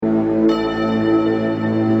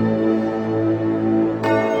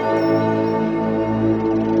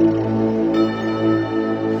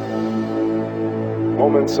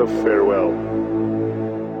moments of farewell.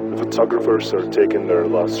 The photographers are taking their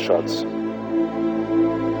last shots.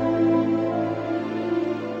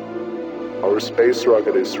 Our space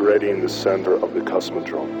rocket is ready in the center of the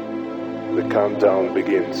cosmodrome. The countdown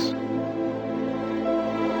begins.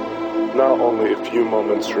 Now only a few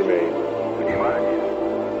moments remain.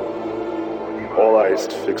 All eyes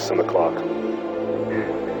fixed on the clock.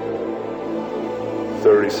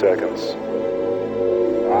 30 seconds.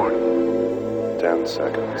 10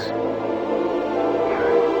 seconds.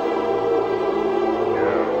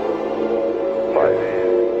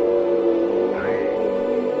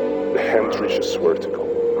 5. The hand reaches vertical.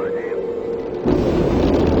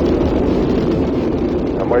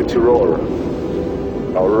 A mighty roar.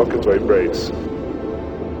 Our rocket vibrates.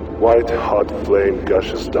 White hot flame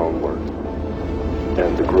gushes downward,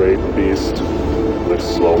 and the great beast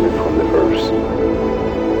lifts slowly from the earth.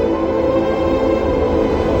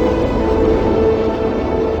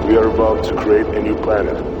 We are about to create a new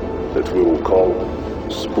planet that we will call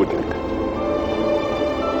Sputnik.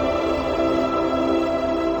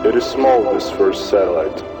 It is small, this first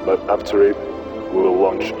satellite, but after it, we will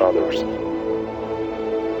launch others.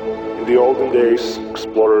 In the olden days,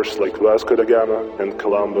 explorers like Vasco da Gama and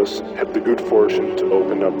Columbus had the good fortune to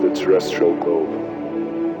open up the terrestrial globe.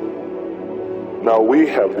 Now we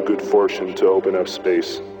have the good fortune to open up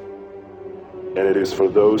space, and it is for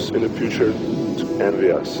those in the future to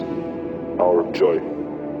envy us our joy.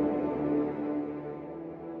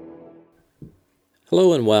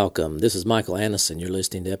 Hello and welcome. This is Michael Annison. You're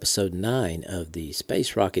listening to episode 9 of the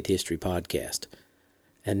Space Rocket History Podcast.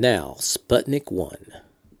 And now, Sputnik 1.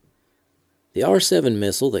 The R-7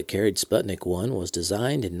 missile that carried Sputnik 1 was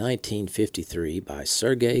designed in 1953 by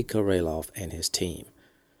Sergei Korolev and his team.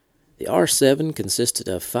 The R-7 consisted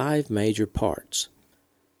of 5 major parts.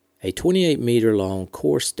 A 28-meter-long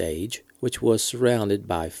core stage, which was surrounded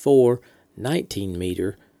by 4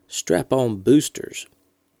 19-meter strap-on boosters.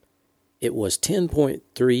 It was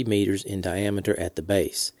 10.3 meters in diameter at the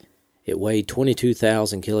base. It weighed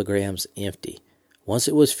 22,000 kilograms empty. Once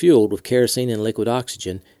it was fueled with kerosene and liquid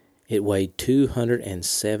oxygen, it weighed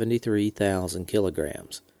 273,000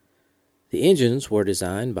 kilograms. The engines were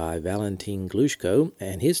designed by Valentin Glushko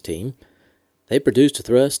and his team. They produced a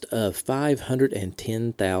thrust of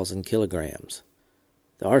 510,000 kilograms.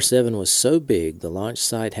 The R-7 was so big the launch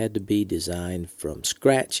site had to be designed from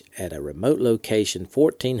scratch at a remote location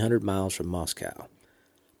 1,400 miles from Moscow,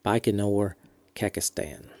 Baikonur,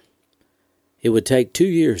 Kazakhstan. It would take 2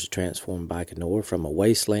 years to transform Baikonur from a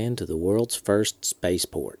wasteland to the world's first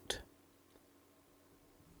spaceport.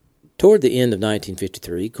 Toward the end of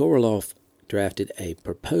 1953, Korolev drafted a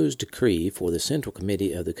proposed decree for the Central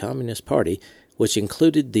Committee of the Communist Party, which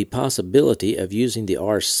included the possibility of using the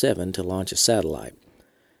R-7 to launch a satellite.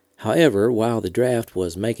 However, while the draft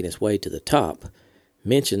was making its way to the top,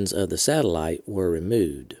 mentions of the satellite were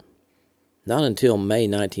removed. Not until May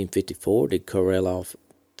 1954 did Korolev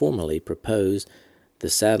formally propose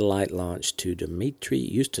the satellite launch to Dmitry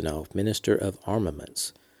Ustinov, Minister of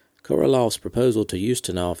Armaments. Korolev's proposal to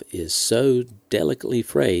Ustinov is so delicately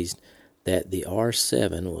phrased that the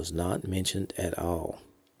R-7 was not mentioned at all.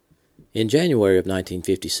 In January of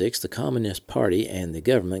 1956, the Communist Party and the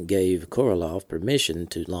government gave Korolev permission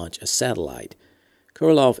to launch a satellite.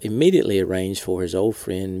 Korolev immediately arranged for his old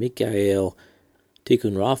friend Mikhail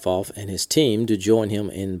Tikhonravov and his team to join him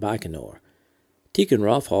in Baikonur.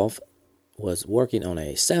 Tikhonravov was working on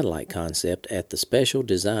a satellite concept at the Special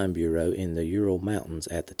Design Bureau in the Ural Mountains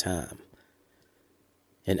at the time.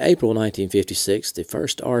 In April 1956, the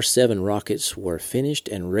first R-7 rockets were finished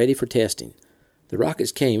and ready for testing. The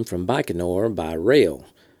rockets came from Baikonur by rail,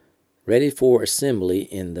 ready for assembly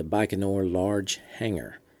in the Baikonur Large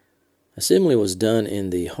Hangar. Assembly was done in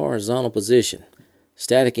the horizontal position.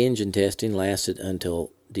 Static engine testing lasted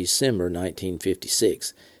until December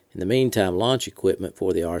 1956. In the meantime, launch equipment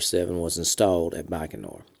for the R-7 was installed at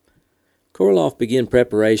Baikonur. Korolev began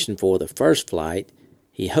preparation for the first flight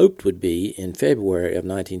he hoped would be in February of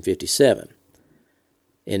 1957.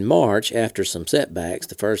 In March, after some setbacks,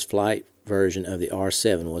 the first flight version of the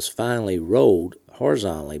R-7 was finally rolled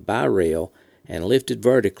horizontally by rail and lifted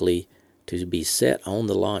vertically to be set on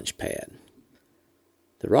the launch pad.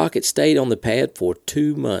 The rocket stayed on the pad for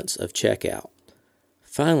 2 months of checkout.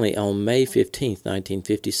 Finally, on May 15,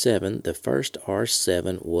 1957, the first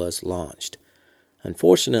R-7 was launched.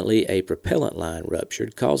 Unfortunately, a propellant line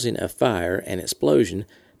ruptured, causing a fire and explosion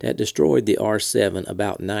that destroyed the R-7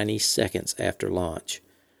 about 90 seconds after launch.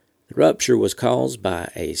 The rupture was caused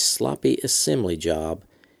by a sloppy assembly job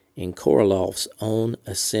in Korolev's own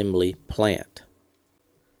assembly plant.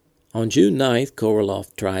 On June 9th,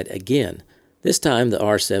 Korolev tried again, This time the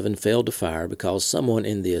R-7 failed to fire because someone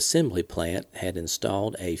in the assembly plant had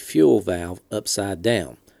installed a fuel valve upside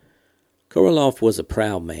down. Korolev was a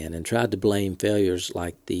proud man and tried to blame failures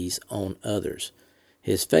like these on others.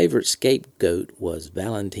 His favorite scapegoat was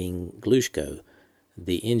Valentin Glushko,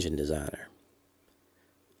 the engine designer.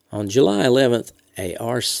 On July 11th, a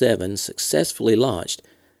R-7 successfully launched,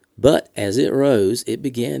 but as it rose, it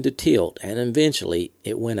began to tilt, and eventually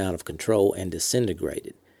it went out of control and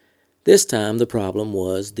disintegrated. This time the problem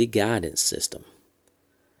was the guidance system.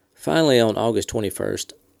 Finally, on August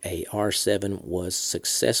 21st, a R-7 was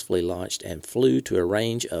successfully launched and flew to a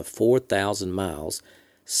range of 4,000 miles,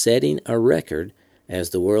 setting a record as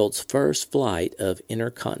the world's first flight of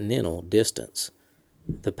intercontinental distance.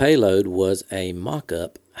 The payload was a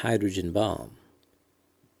mock-up hydrogen bomb.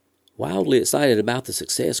 Wildly excited about the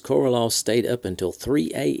success, Korolev stayed up until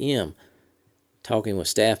 3 a.m., talking with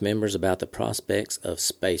staff members about the prospects of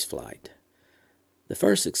spaceflight. The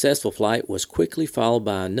first successful flight was quickly followed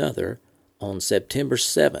by another on September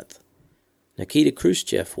 7th. Nikita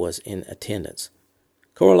Khrushchev was in attendance.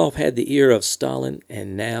 Korolev had the ear of Stalin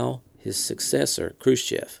and now his successor,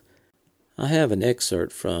 Khrushchev. I have an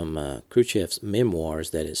excerpt from Khrushchev's memoirs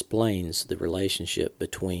that explains the relationship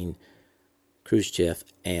between Khrushchev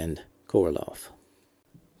and Korolev.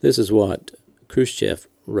 This is what Khrushchev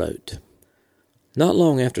wrote. Not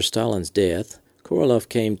long after Stalin's death, Korolev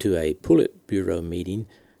came to a Politburo meeting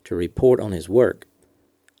to report on his work.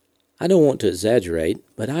 I don't want to exaggerate,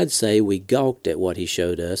 but I'd say we gawked at what he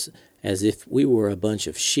showed us as if we were a bunch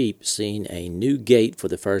of sheep seeing a new gate for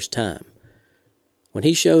the first time. When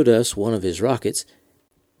he showed us one of his rockets,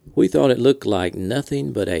 we thought it looked like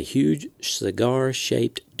nothing but a huge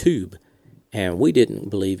cigar-shaped tube, and we didn't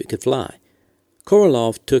believe it could fly.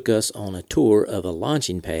 Korolev took us on a tour of a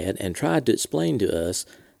launching pad and tried to explain to us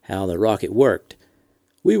how the rocket worked.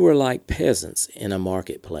 We were like peasants in a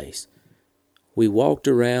marketplace. We walked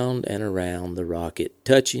around and around the rocket,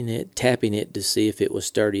 touching it, tapping it to see if it was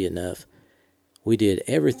sturdy enough. We did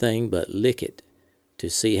everything but lick it to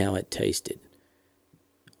see how it tasted.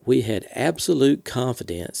 We had absolute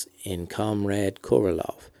confidence in Comrade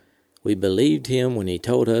Korolev. We believed him when he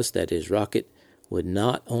told us that his rocket would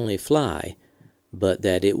not only fly, but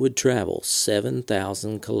that it would travel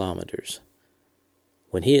 7,000 kilometers.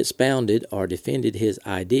 When he expounded or defended his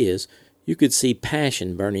ideas, you could see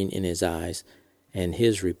passion burning in his eyes, and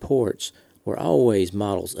his reports were always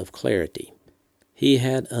models of clarity. He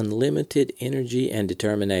had unlimited energy and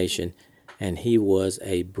determination, and he was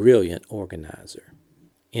a brilliant organizer."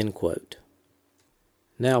 End quote.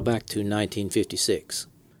 Now back to 1956.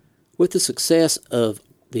 With the success of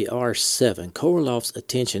the R-7, Korolev's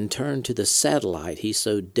attention turned to the satellite he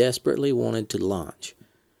so desperately wanted to launch.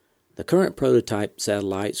 The current prototype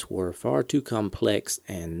satellites were far too complex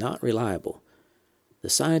and not reliable. The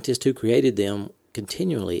scientists who created them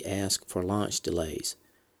continually asked for launch delays.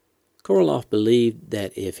 Korolev believed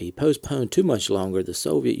that if he postponed too much longer, the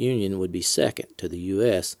Soviet Union would be second to the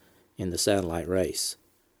U.S. in the satellite race.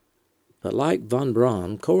 But like von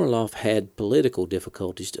Braun, Korolev had political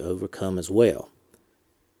difficulties to overcome as well.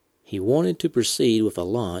 He wanted to proceed with a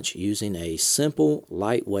launch using a simple,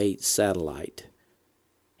 lightweight satellite.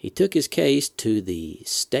 He took his case to the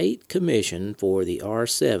State Commission for the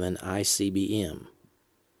R-7 ICBM.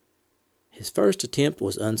 His first attempt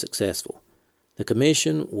was unsuccessful. The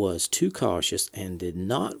commission was too cautious and did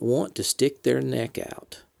not want to stick their neck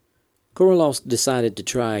out. Korolev decided to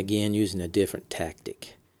try again using a different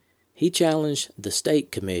tactic. He challenged the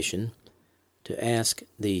State Commission to ask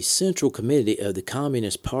the Central Committee of the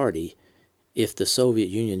Communist Party if the Soviet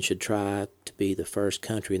Union should try to be the first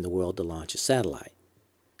country in the world to launch a satellite.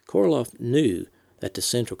 Korolev knew that the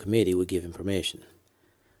Central Committee would give him permission.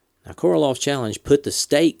 Now, Korolev's challenge put the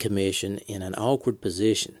State Commission in an awkward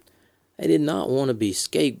position. They did not want to be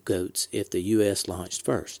scapegoats if the U.S. launched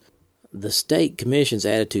first. The State Commission's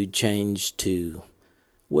attitude changed to,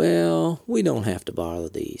 well, we don't have to bother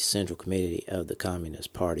the Central Committee of the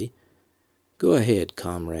Communist Party. Go ahead,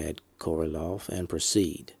 Comrade Korolev, and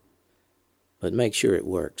proceed. But make sure it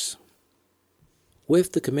works.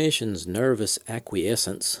 With the Commission's nervous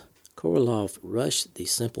acquiescence, Korolev rushed the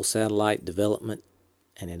simple satellite development,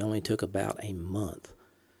 and it only took about a month.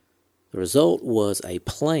 The result was a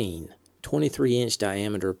plain, 23-inch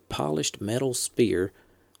diameter polished metal sphere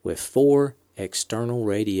with 4 external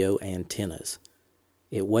radio antennas.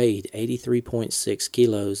 It weighed 83.6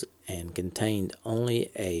 kilos and contained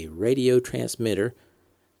only a radio transmitter,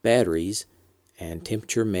 batteries, and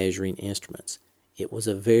temperature measuring instruments. It was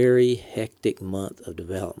a very hectic month of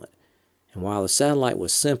development, and while the satellite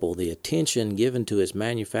was simple, the attention given to its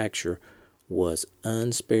manufacture was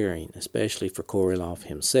unsparing, especially for Korolev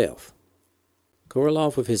himself.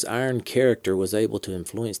 Korolev, with his iron character, was able to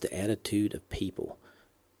influence the attitude of people.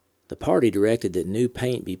 The party directed that new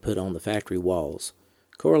paint be put on the factory walls.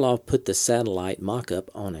 Korolev put the satellite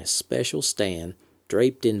mock-up on a special stand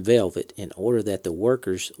draped in velvet in order that the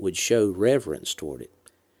workers would show reverence toward it.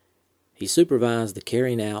 He supervised the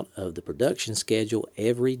carrying out of the production schedule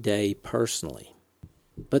every day personally.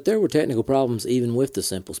 But there were technical problems even with the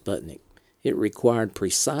simple Sputnik. It required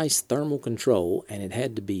precise thermal control, and it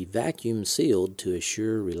had to be vacuum sealed to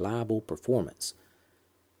assure reliable performance.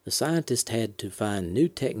 The scientists had to find new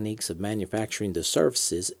techniques of manufacturing the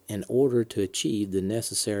surfaces in order to achieve the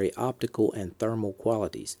necessary optical and thermal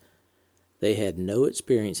qualities. They had no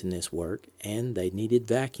experience in this work, and they needed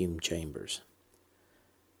vacuum chambers.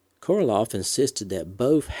 Korolev insisted that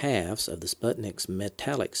both halves of the Sputnik's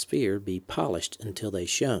metallic sphere be polished until they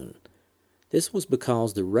shone. This was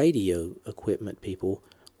because the radio equipment people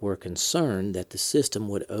were concerned that the system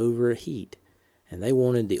would overheat, and they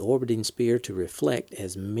wanted the orbiting sphere to reflect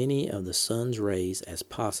as many of the sun's rays as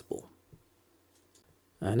possible.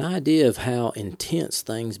 An idea of how intense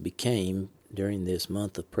things became during this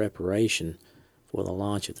month of preparation for the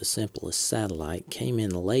launch of the simplest satellite came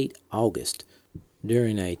in late August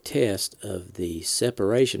during a test of the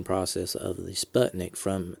separation process of the Sputnik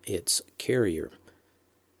from its carrier.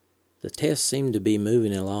 The test seemed to be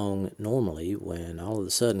moving along normally when all of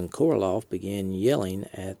a sudden Korolev began yelling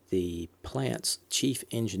at the plant's chief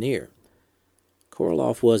engineer.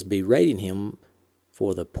 Korolev was berating him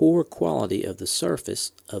for the poor quality of the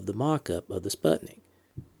surface of the mock-up of the Sputnik.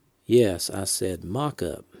 Yes, I said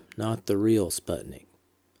mock-up, not the real Sputnik.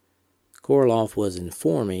 Korolev was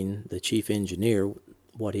informing the chief engineer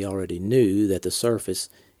what he already knew, that the surface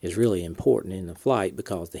is really important in the flight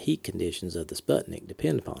because the heat conditions of the Sputnik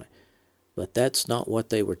depend upon it. But that's not what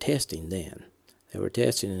they were testing then. They were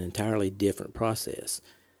testing an entirely different process.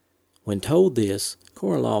 When told this,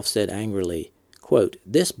 Korolev said angrily, quote,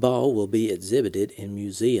 "This ball will be exhibited in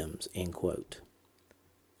museums," end quote.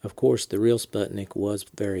 Of course, the real Sputnik was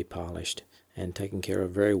very polished and taken care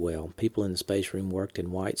of very well. People in the space room worked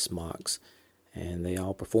in white smocks, and they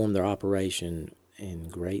all performed their operation in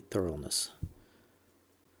great thoroughness.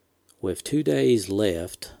 With 2 days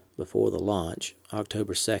left before the launch,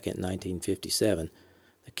 October 2nd, 1957,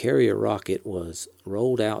 the carrier rocket was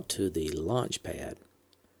rolled out to the launch pad.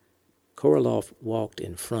 Korolev walked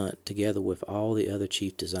in front together with all the other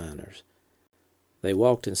chief designers. They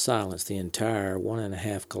walked in silence the entire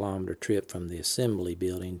 1.5-kilometer trip from the assembly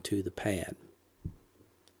building to the pad.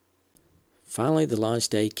 Finally, the launch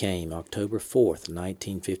day came, October 4th,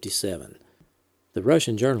 1957. The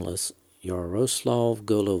Russian journalist Yaroslav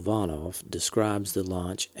Golovanov describes the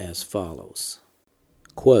launch as follows.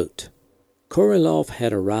 Quote, Korolev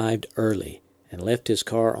had arrived early and left his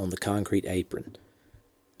car on the concrete apron.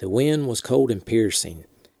 The wind was cold and piercing.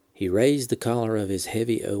 He raised the collar of his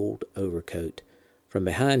heavy old overcoat. From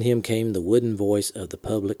behind him came the wooden voice of the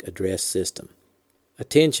public address system.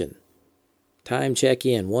 Attention! Time check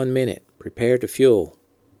in, 1 minute. Prepare to fuel.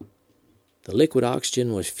 The liquid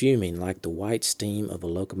oxygen was fuming like the white steam of a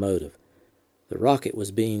locomotive. The rocket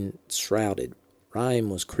was being shrouded. Rime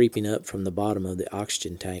was creeping up from the bottom of the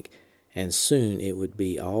oxygen tank, and soon it would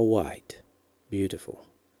be all white. Beautiful.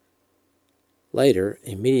 Later,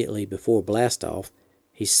 immediately before blastoff,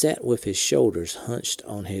 he sat with his shoulders hunched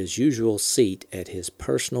on his usual seat at his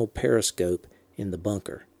personal periscope in the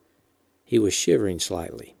bunker. He was shivering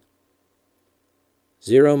slightly.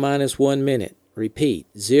 0 minus 1 minute. Repeat,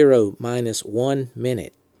 0 minus 1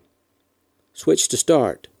 minute. Switch to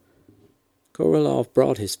start. Korolev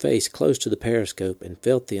brought his face close to the periscope and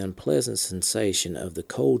felt the unpleasant sensation of the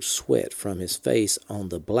cold sweat from his face on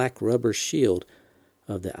the black rubber shield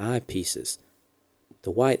of the eyepieces.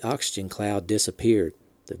 The white oxygen cloud disappeared.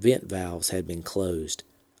 The vent valves had been closed.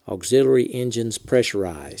 Auxiliary engines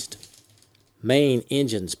pressurized. Main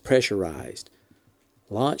engines pressurized.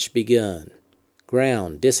 Launch begun.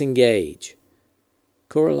 Ground disengage.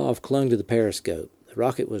 Korolev clung to the periscope. The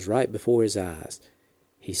rocket was right before his eyes.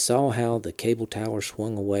 He saw how the cable tower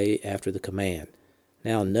swung away after the command.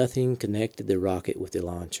 Now nothing connected the rocket with the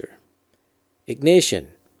launcher. Ignition.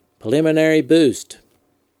 Preliminary boost.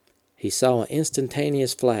 He saw an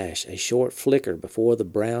instantaneous flash, a short flicker before the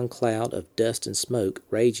brown cloud of dust and smoke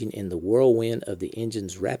raging in the whirlwind of the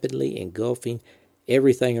engines rapidly engulfing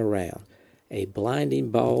everything around. A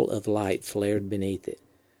blinding ball of light flared beneath it.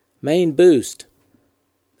 Main boost.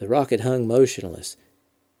 The rocket hung motionless.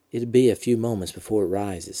 It'd be a few moments before it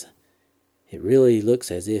rises. It really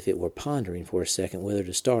looks as if it were pondering for a second whether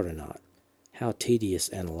to start or not. How tedious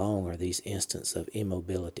and long are these instants of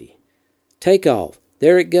immobility. Take off!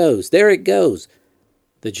 There it goes! There it goes!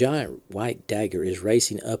 The giant white dagger is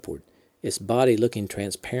racing upward, its body looking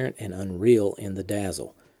transparent and unreal in the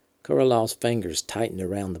dazzle. Korolov's fingers tightened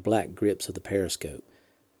around the black grips of the periscope.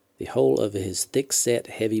 The whole of his thick-set,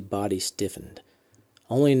 heavy body stiffened.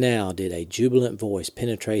 Only now did a jubilant voice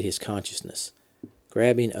penetrate his consciousness,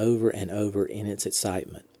 grabbing over and over in its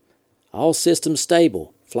excitement. All systems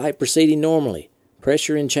stable. Flight proceeding normally.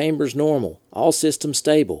 Pressure in chambers normal. All systems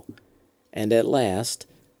stable. And at last,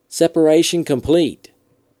 separation complete.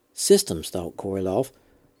 Systems, thought Korolev.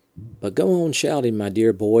 But go on shouting, my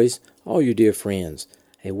dear boys, all you dear friends.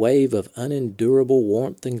 A wave of unendurable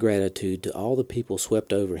warmth and gratitude to all the people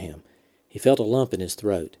swept over him. He felt a lump in his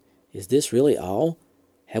throat. Is this really all?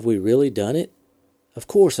 Have we really done it? Of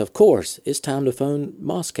course. It's time to phone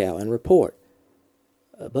Moscow and report.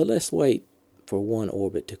 But let's wait for one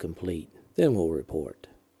orbit to complete. Then we'll report.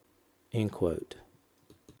 End quote.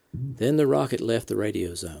 Then the rocket left the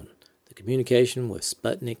radio zone. The communication with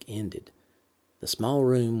Sputnik ended. The small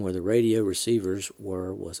room where the radio receivers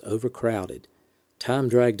were was overcrowded. Time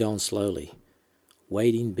dragged on slowly.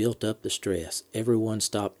 Waiting built up the stress. Everyone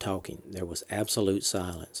stopped talking. There was absolute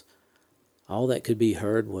silence. All that could be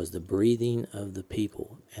heard was the breathing of the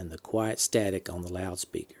people and the quiet static on the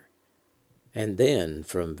loudspeaker. And then,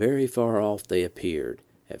 from very far off they appeared,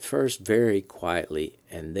 at first very quietly,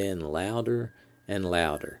 and then louder and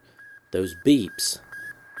louder. Those beeps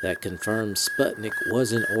that confirmed Sputnik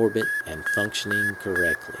was in orbit and functioning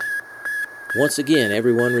correctly. Once again,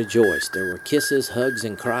 everyone rejoiced. There were kisses, hugs,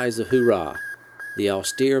 and cries of hurrah. The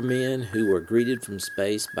austere men who were greeted from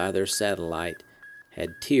space by their satellite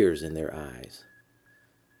had tears in their eyes.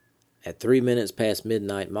 At 3 minutes past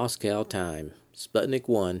midnight Moscow time, Sputnik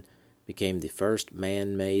 1 became the first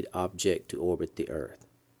man-made object to orbit the Earth.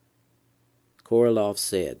 Korolev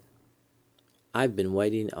said, "I've been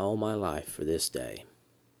waiting all my life for this day."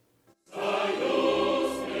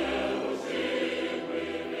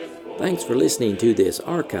 Thanks for listening to this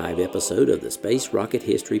archive episode of the Space Rocket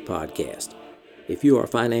History Podcast. If you are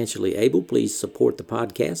financially able, please support the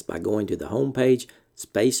podcast by going to the homepage,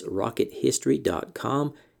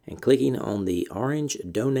 spacerockethistory.com, and clicking on the orange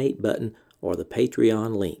Donate button or the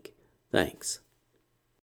Patreon link. Thanks.